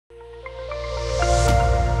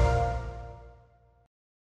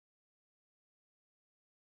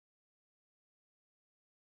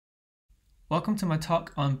Welcome to my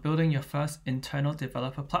talk on building your first internal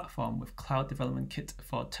developer platform with Cloud Development Kit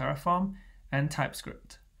for Terraform and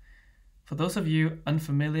TypeScript. For those of you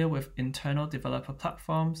unfamiliar with internal developer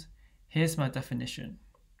platforms, here's my definition.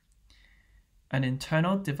 An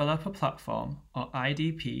internal developer platform, or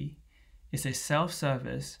IDP, is a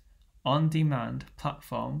self-service, on-demand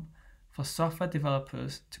platform for software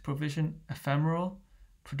developers to provision ephemeral,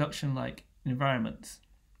 production-like environments.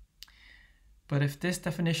 But if this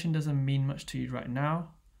definition doesn't mean much to you right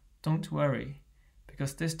now, don't worry,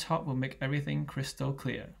 because this talk will make everything crystal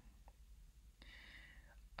clear.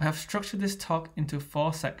 I have structured this talk into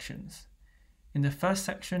 4 sections. In the first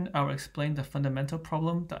section, I will explain the fundamental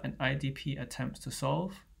problem that an IDP attempts to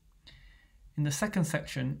solve. In the second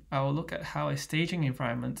section, I will look at how a staging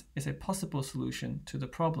environment is a possible solution to the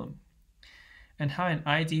problem, and how an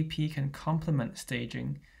IDP can complement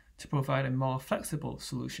staging to provide a more flexible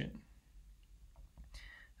solution.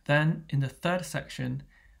 Then, in the third section,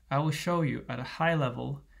 I will show you at a high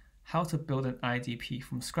level how to build an IDP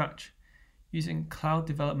from scratch using Cloud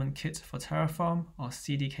Development Kit for Terraform, or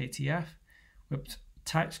CDKTF, with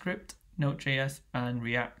TypeScript, Node.js, and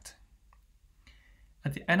React.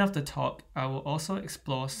 At the end of the talk, I will also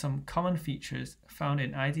explore some common features found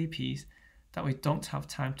in IDPs that we don't have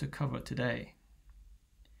time to cover today.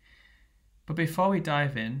 But before we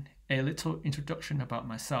dive in, a little introduction about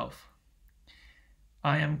myself.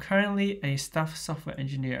 I am currently a staff software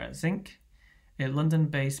engineer at Zinc, a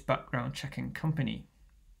London-based background checking company.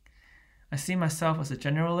 I see myself as a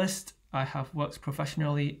generalist. I have worked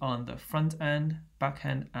professionally on the front end,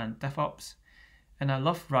 backend, and DevOps, and I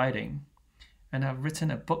love writing, and have written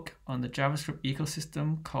a book on the JavaScript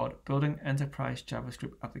ecosystem called Building Enterprise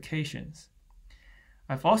JavaScript Applications.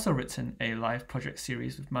 I've also written a live project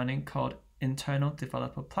series with Manning called Internal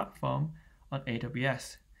Developer Platform on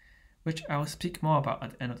AWS, which I will speak more about at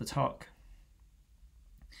the end of the talk.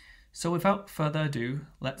 So without further ado,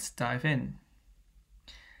 let's dive in.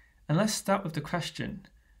 And let's start with the question,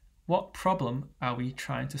 what problem are we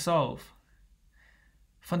trying to solve?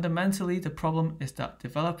 Fundamentally, the problem is that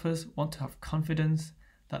developers want to have confidence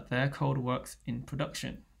that their code works in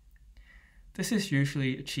production. This is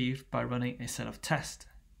usually achieved by running a set of tests.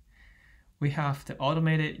 We have the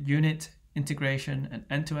automated unit, integration, and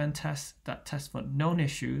end-to-end tests that test for known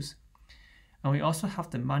issues, and we also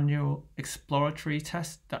have the manual exploratory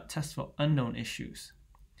tests that test for unknown issues.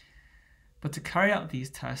 But to carry out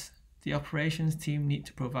these tests, the operations team need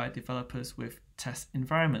to provide developers with test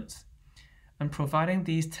environments. And providing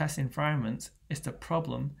these test environments is the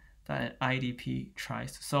problem that an IDP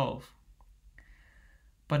tries to solve.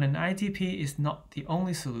 But an IDP is not the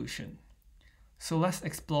only solution. So let's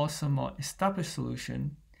explore some more established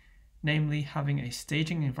solution, namely having a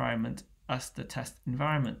staging environment as the test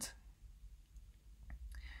environment.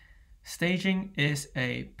 Staging is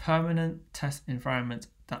a permanent test environment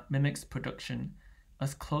that mimics production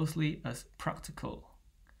as closely as practical.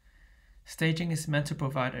 Staging is meant to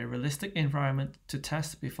provide a realistic environment to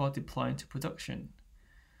test before deploying to production.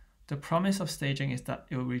 The promise of staging is that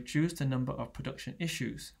it will reduce the number of production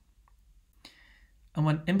issues. And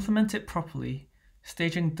when implemented properly,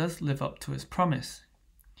 staging does live up to its promise.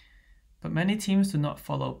 But many teams do not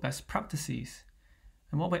follow best practices,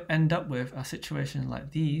 and what we end up with are situations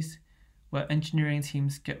like these, where engineering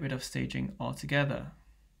teams get rid of staging altogether.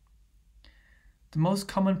 The most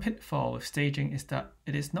common pitfall with staging is that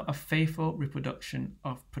it is not a faithful reproduction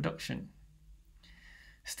of production.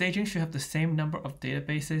 Staging should have the same number of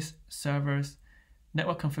databases, servers,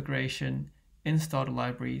 network configuration, installed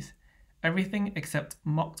libraries. Everything except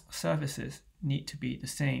mocked services need to be the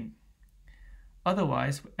same.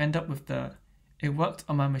 Otherwise, we end up with the "it worked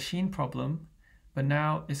on my machine" problem, but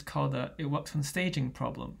now it's called the "it works on staging"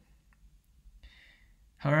 problem.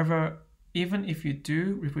 However, even if you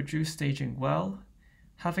do reproduce staging well,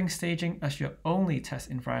 having staging as your only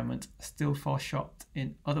test environment still falls short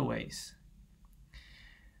in other ways.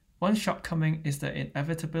 One shortcoming is the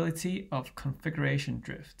inevitability of configuration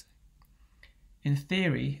drift. In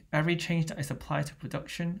theory, every change that is applied to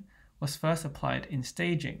production was first applied in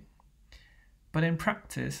staging. But in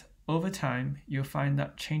practice, over time, you'll find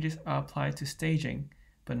that changes are applied to staging,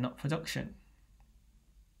 but not production.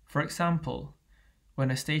 For example, when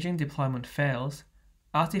a staging deployment fails,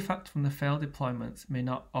 artifacts from the failed deployments may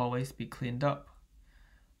not always be cleaned up.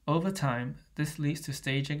 Over time, this leads to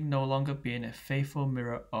staging no longer being a faithful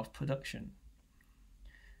mirror of production.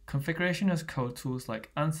 Configuration as code tools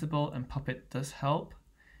like Ansible and Puppet does help,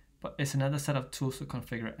 but it's another set of tools to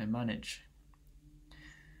configure and manage.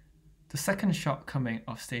 The second shortcoming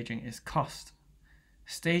of staging is cost.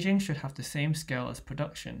 Staging should have the same scale as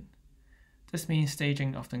production. This means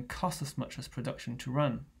staging often costs as much as production to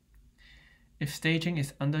run. If staging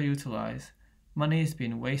is underutilized, money is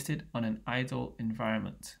being wasted on an idle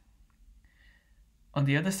environment. On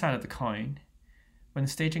the other side of the coin, when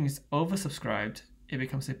staging is oversubscribed, it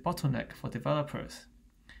becomes a bottleneck for developers,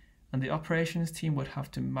 and the operations team would have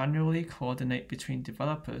to manually coordinate between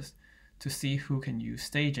developers to see who can use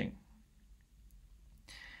staging.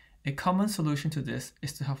 A common solution to this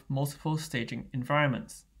is to have multiple staging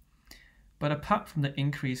environments, but apart from the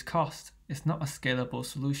increased cost, it's not a scalable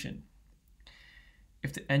solution.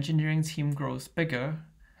 If the engineering team grows bigger,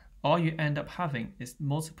 all you end up having is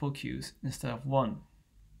multiple queues instead of one.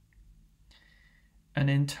 An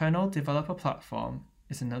internal developer platform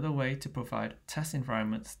is another way to provide test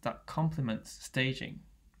environments that complements staging.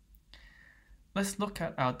 Let's look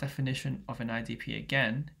at our definition of an IDP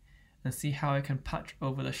again and see how it can patch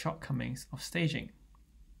over the shortcomings of staging.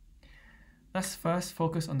 Let's first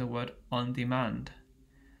focus on the word on demand.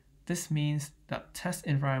 This means that test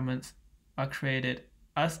environments are created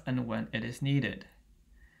as and when it is needed.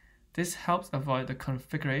 This helps avoid the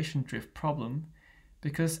configuration drift problem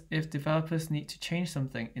because if developers need to change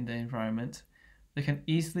something in the environment, they can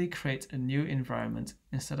easily create a new environment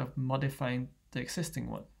instead of modifying the existing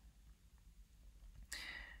one.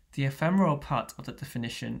 The ephemeral part of the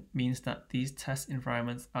definition means that these test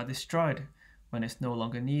environments are destroyed when it's no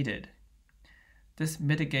longer needed. This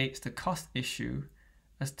mitigates the cost issue,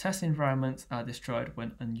 as test environments are destroyed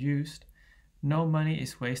when unused. No money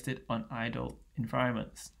is wasted on idle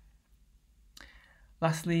environments.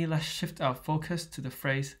 Lastly, let's shift our focus to the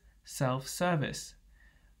phrase self-service.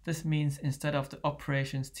 This means instead of the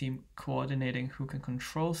operations team coordinating who can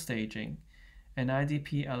control staging, an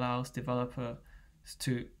IDP allows developers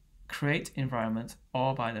to create environments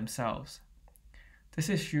all by themselves. This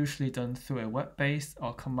is usually done through a web-based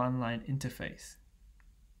or command line interface.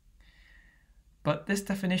 But this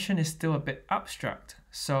definition is still a bit abstract,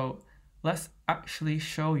 so let's actually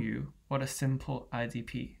show you what a simple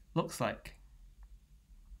IDP looks like.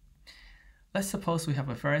 Let's suppose we have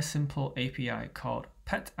a very simple API called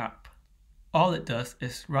pet app. All it does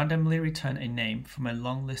is randomly return a name from a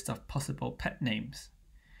long list of possible pet names.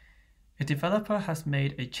 A developer has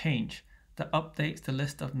made a change that updates the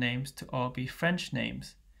list of names to all be French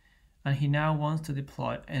names, and he now wants to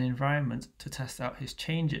deploy an environment to test out his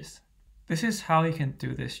changes. This is how he can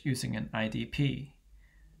do this using an IDP.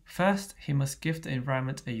 First, he must give the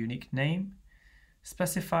environment a unique name,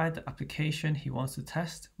 specify the application he wants to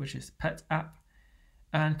test, which is pet app,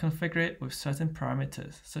 and configure it with certain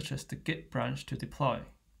parameters, such as the Git branch to deploy.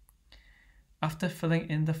 After filling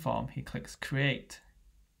in the form, he clicks Create.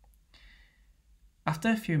 After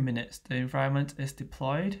a few minutes, the environment is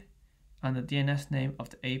deployed, and the DNS name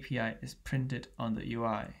of the API is printed on the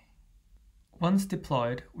UI. Once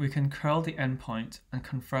deployed, we can curl the endpoint and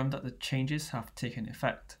confirm that the changes have taken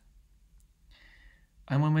effect.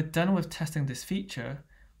 And when we're done with testing this feature,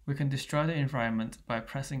 we can destroy the environment by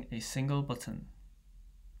pressing a single button.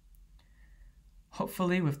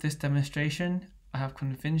 Hopefully with this demonstration, I have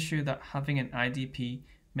convinced you that having an IDP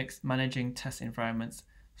makes managing test environments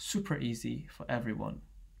super easy for everyone.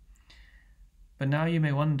 But now you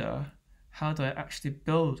may wonder, how do I actually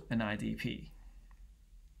build an IDP?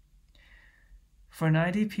 For an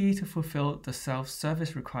IDP to fulfill the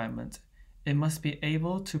self-service requirement, it must be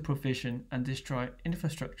able to provision and destroy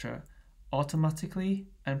infrastructure automatically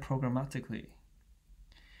and programmatically.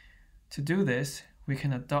 To do this, we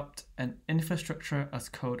can adopt an infrastructure as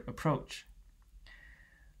code approach.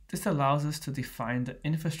 This allows us to define the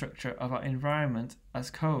infrastructure of our environment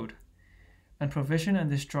as code and provision and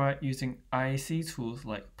destroy it using IAC tools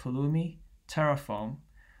like Pulumi, Terraform,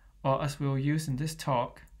 or as we will use in this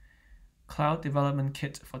talk, Cloud Development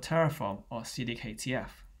Kit for Terraform, or CDKTF.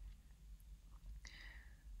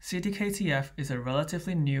 CDKTF is a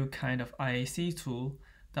relatively new kind of IAC tool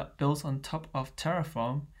that builds on top of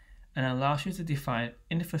Terraform and allows you to define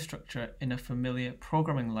infrastructure in a familiar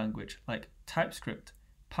programming language like TypeScript,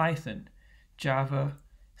 Python, Java,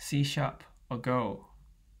 C#, or Go.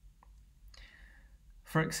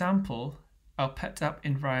 For example, our pet app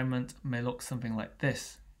environment may look something like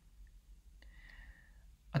this.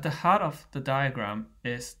 At the heart of the diagram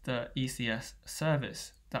is the ECS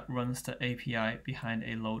service that runs the API behind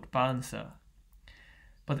a load balancer.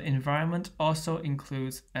 But the environment also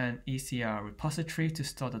includes an ECR repository to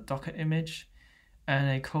store the Docker image and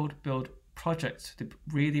a code build project to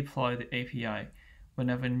redeploy the API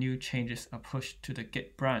whenever new changes are pushed to the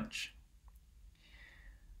Git branch.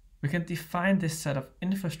 We can define this set of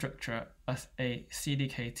infrastructure as a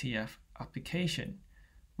CDKTF application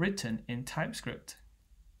written in TypeScript.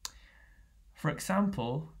 For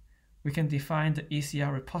example, we can define the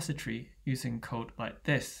ECR repository using code like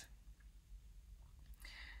this,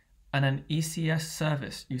 and an ECS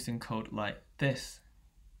service using code like this.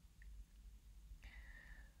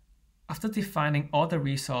 After defining all the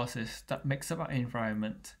resources that makes up our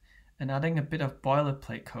environment and adding a bit of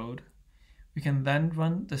boilerplate code, we can then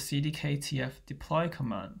run the CDKTF deploy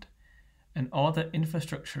command, and all the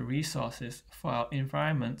infrastructure resources for our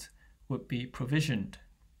environment would be provisioned.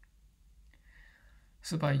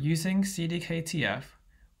 So by using CDKTF,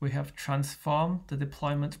 we have transformed the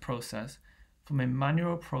deployment process from a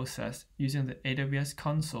manual process using the AWS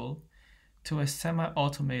console to a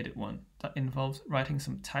semi-automated one that involves writing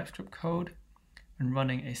some TypeScript code and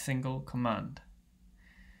running a single command.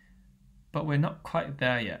 But we're not quite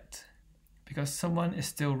there yet, because someone is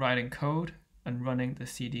still writing code and running the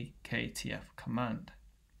CDKTF command.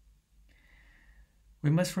 We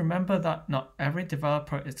must remember that not every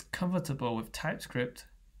developer is comfortable with TypeScript,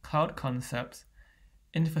 cloud concepts,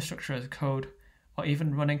 infrastructure as code, or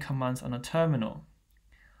even running commands on a terminal.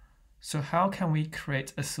 So how can we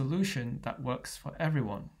create a solution that works for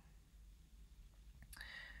everyone?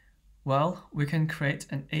 Well, we can create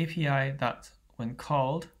an API that, when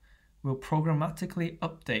called, will programmatically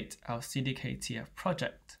update our CDKTF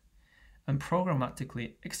project and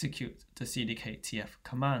programmatically execute the CDKTF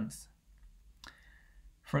commands.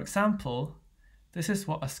 For example, this is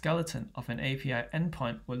what a skeleton of an API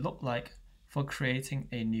endpoint would look like for creating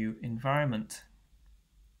a new environment.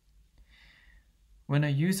 When a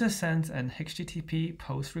user sends an HTTP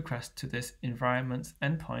post request to this environment's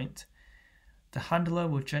endpoint, the handler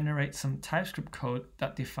will generate some TypeScript code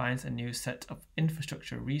that defines a new set of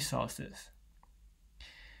infrastructure resources.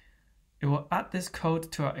 It will add this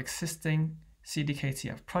code to our existing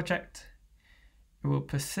CDKTF project. It will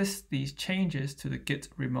persist these changes to the Git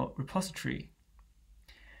remote repository.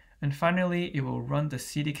 And finally, it will run the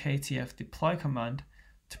CDKTF deploy command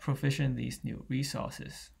to provision these new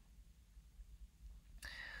resources.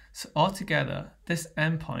 So altogether, this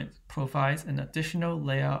endpoint provides an additional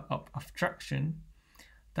layer of abstraction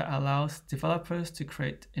that allows developers to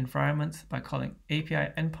create environments by calling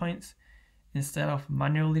API endpoints instead of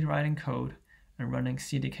manually writing code and running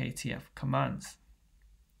CDKTF commands.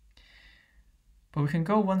 But we can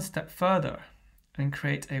go one step further and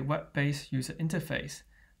create a web-based user interface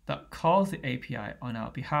that calls the API on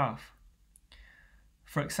our behalf.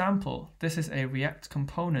 For example, this is a React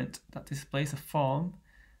component that displays a form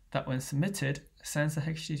that, when submitted, sends a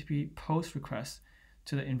HTTP post request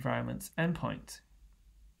to the environment's endpoint.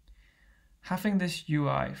 Having this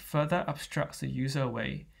UI further abstracts the user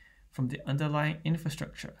away from the underlying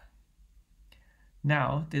infrastructure.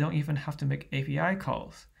 Now, they don't even have to make API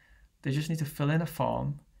calls. They just need to fill in a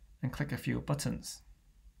form and click a few buttons.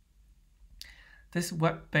 This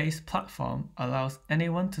web-based platform allows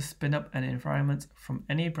anyone to spin up an environment from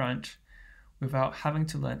any branch without having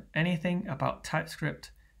to learn anything about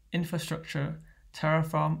TypeScript, infrastructure,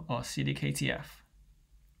 Terraform, or CDKTF.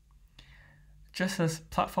 Just as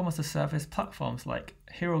platform as a service platforms like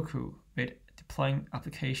Heroku made deploying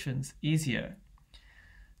applications easier,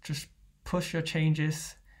 just push your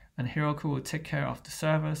changes and Heroku will take care of the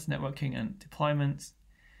servers, networking, and deployments.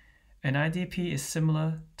 An IDP is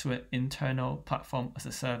similar to an internal platform as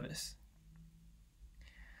a service.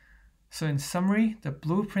 So in summary, the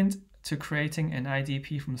blueprint to creating an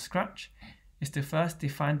IDP from scratch is to first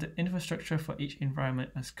define the infrastructure for each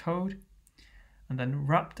environment as code, and then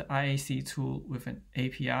wrap the IAC tool with an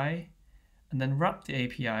API, and then wrap the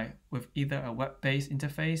API with either a web-based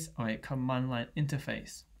interface or a command line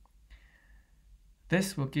interface.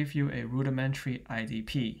 This will give you a rudimentary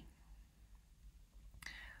IDP.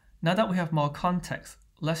 Now that we have more context,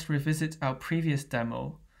 let's revisit our previous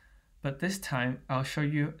demo, but this time I'll show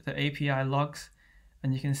you the API logs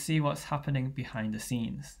and you can see what's happening behind the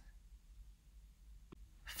scenes.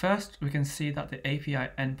 First, we can see that the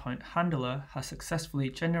API endpoint handler has successfully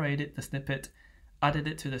generated the snippet, added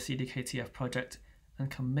it to the CDKTF project, and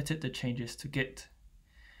committed the changes to Git.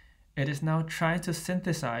 It is now trying to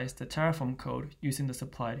synthesize the Terraform code using the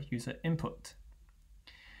supplied user input.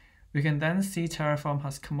 We can then see Terraform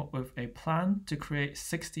has come up with a plan to create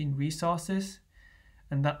 16 resources,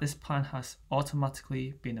 and that this plan has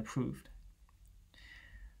automatically been approved.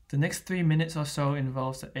 The next 3 minutes or so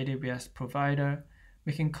involves the AWS provider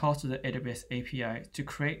making calls to the AWS API to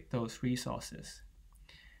create those resources.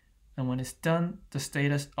 And when it's done, the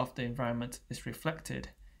status of the environment is reflected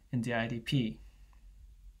in the IDP.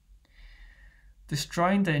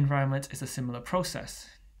 Destroying the environment is a similar process.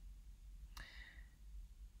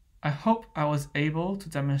 I hope I was able to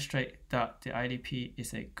demonstrate that the IDP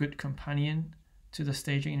is a good companion to the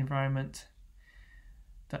staging environment.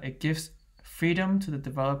 that it gives freedom to the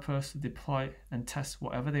developers to deploy and test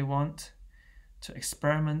whatever they want, to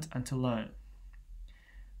experiment and to learn.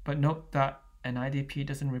 But note that an IDP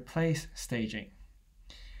doesn't replace staging.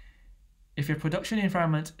 If your production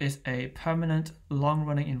environment is a permanent,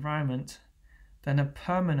 long-running environment, then a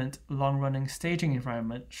permanent, long-running staging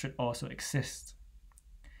environment should also exist.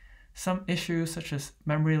 Some issues such as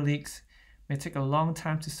memory leaks may take a long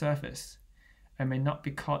time to surface and may not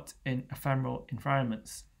be caught in ephemeral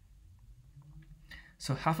environments.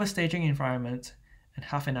 So have a staging environment and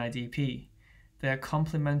have an IDP. They are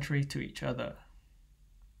complementary to each other.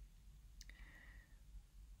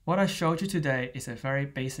 What I showed you today is a very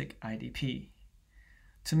basic IDP.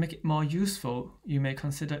 To make it more useful, you may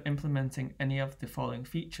consider implementing any of the following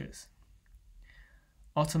features.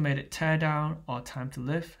 Automated teardown or time to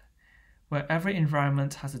live, where every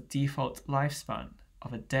environment has a default lifespan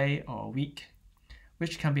of a day or a week,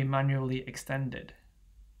 which can be manually extended.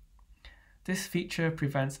 This feature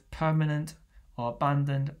prevents permanent or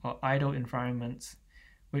abandoned or idle environments,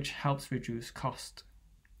 which helps reduce cost.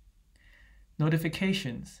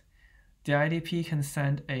 Notifications. The IDP can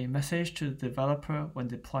send a message to the developer when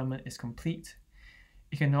deployment is complete.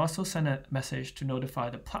 It can also send a message to notify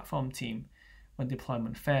the platform team when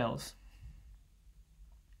deployment fails.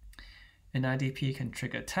 An IDP can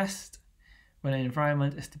trigger tests. When an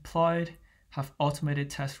environment is deployed, have automated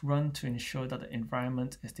tests run to ensure that the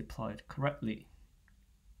environment is deployed correctly.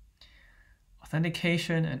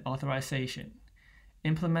 Authentication and Authorization.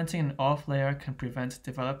 Implementing an auth layer can prevent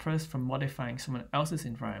developers from modifying someone else's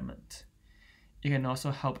environment. It can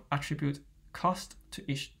also help attribute cost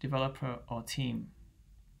to each developer or team.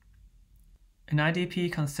 An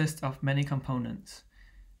IDP consists of many components,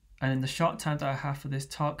 and in the short time that I have for this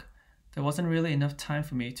talk, there wasn't really enough time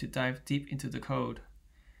for me to dive deep into the code.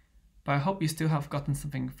 But I hope you still have gotten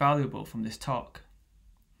something valuable from this talk.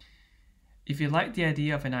 If you like the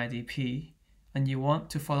idea of an IDP and you want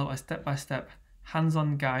to follow a step-by-step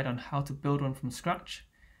hands-on guide on how to build one from scratch,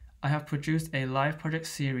 I have produced a live project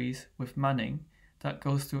series with Manning that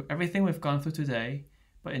goes through everything we've gone through today,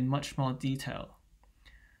 but in much more detail.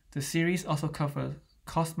 The series also covers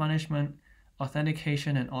cost management,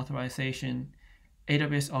 authentication and authorization,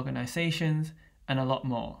 AWS organizations, and a lot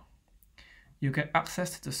more. You get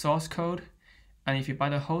access to the source code, and if you buy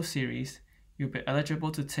the whole series, you'll be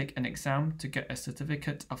eligible to take an exam to get a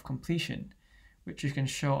certificate of completion, which you can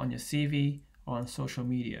show on your CV or on social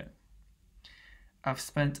media. I've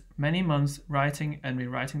spent many months writing and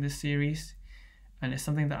rewriting this series, and it's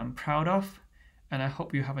something that I'm proud of, and I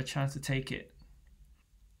hope you have a chance to take it.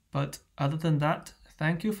 But other than that,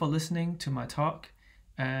 thank you for listening to my talk,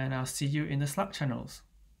 and I'll see you in the Slack channels.